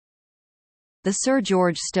The Sir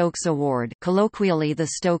George Stokes Award, colloquially the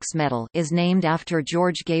Stokes Medal, is named after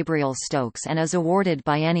George Gabriel Stokes and is awarded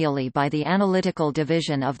biennially by the Analytical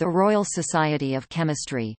Division of the Royal Society of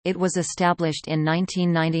Chemistry. It was established in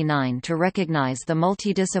 1999 to recognize the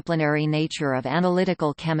multidisciplinary nature of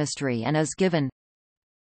analytical chemistry and is given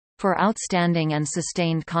for outstanding and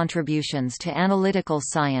sustained contributions to analytical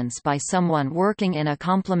science by someone working in a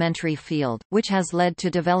complementary field, which has led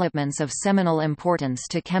to developments of seminal importance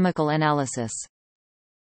to chemical analysis.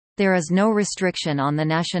 There is no restriction on the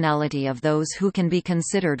nationality of those who can be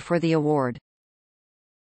considered for the award.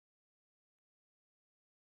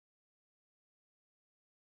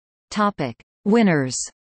 Topic: Winners.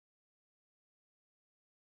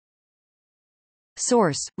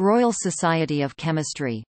 Source: Royal Society of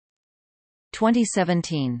Chemistry.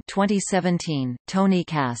 2017, Tony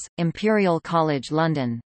Cass, Imperial College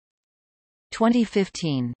London.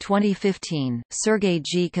 2015, Sergei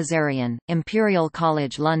G. Kazarian, Imperial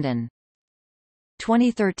College London.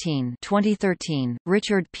 2013,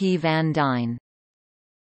 Richard P. Van Dyne.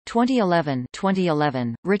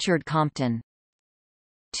 2011, Richard Compton.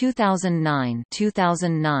 2009,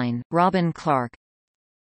 Robin Clark.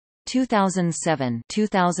 2007,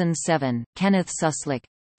 Kenneth Suslike.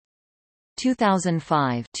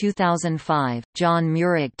 2005, John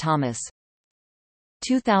Murrig Thomas.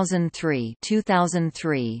 2003,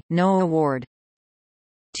 No Award.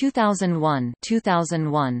 2001,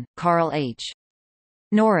 Carl H.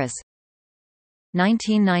 Norris.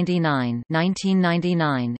 1999,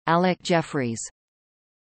 Alec Jeffreys.